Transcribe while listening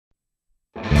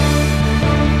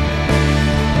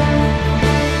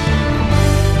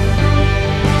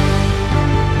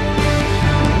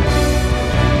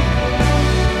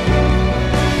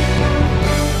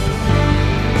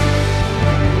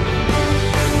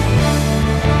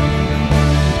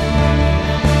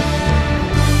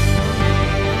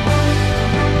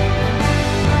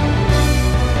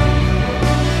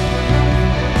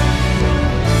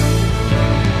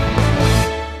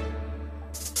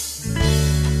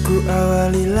Ku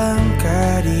awali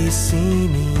langkah di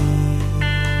sini,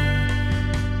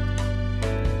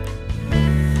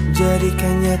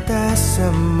 jadikan nyata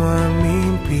semua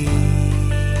mimpi.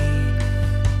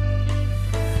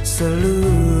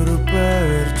 Seluruh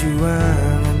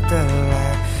perjuangan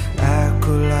telah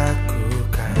aku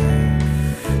lakukan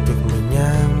untuk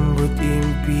menyambut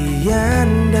impian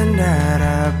dan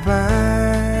harapan.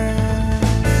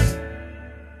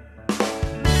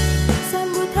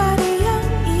 Sambut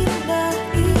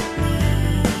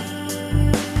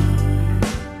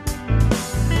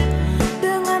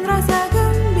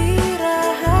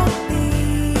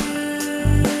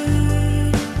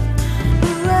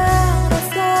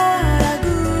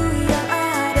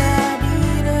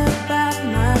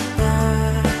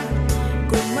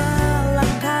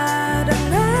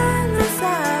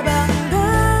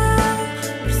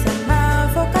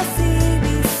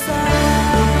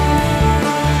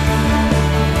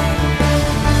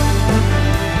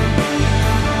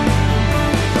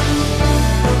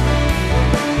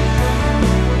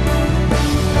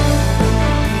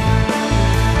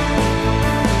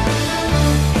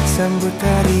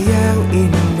hari yang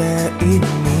indah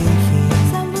ini,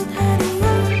 sambut hari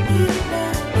yang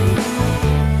indah ini,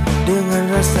 dengan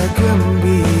rasa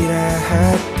gembira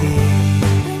hati.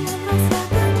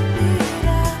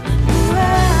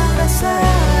 Buang rasa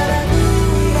ragu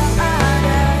yang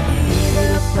ada di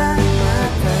depan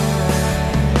mata.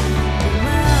 Ku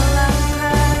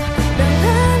melangkah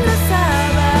dengan rasa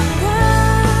bangga,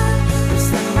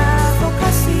 bersama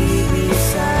Vokasi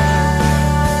bisa.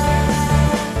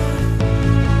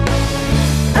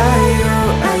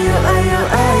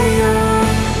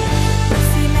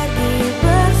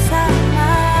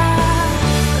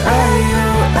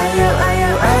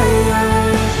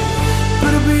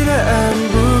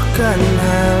 Bukan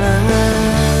halangan,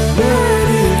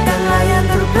 berikanlah yang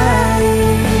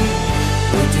terbaik,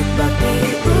 wujud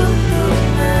bakti untuk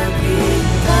negeri.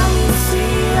 Kami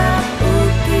siap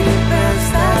ukir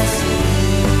prestasi,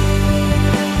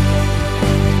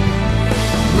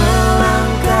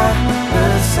 melangkah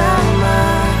bersama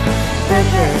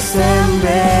Ppsmb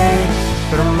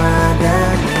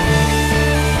Permadani.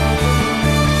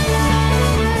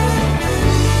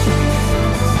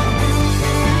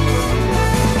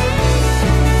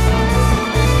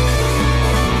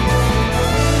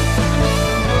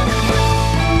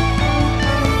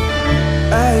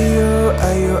 Ayo,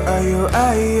 ayo, ayo,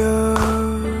 ayo,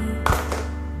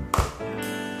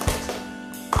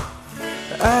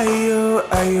 ayo,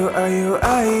 ayo, ayo,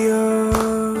 ayo,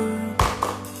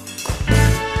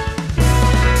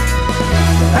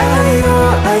 ayo,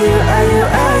 ayo, ayo,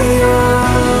 ayo,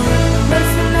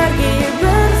 bersinergi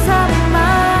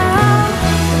bersama.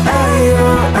 ayo,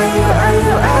 ayo,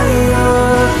 ayo, ayo,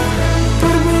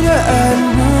 perbedaan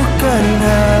bukan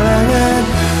halangan,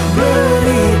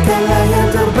 berikanlah yang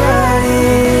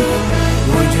terbaik,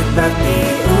 wujud bakti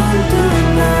untuk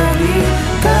negeri.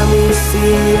 Kami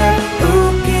siap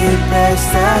ukir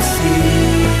prestasi,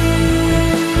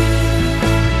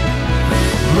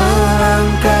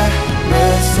 melangkah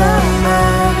bersama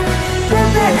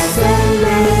Ppsmb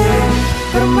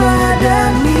Permadani.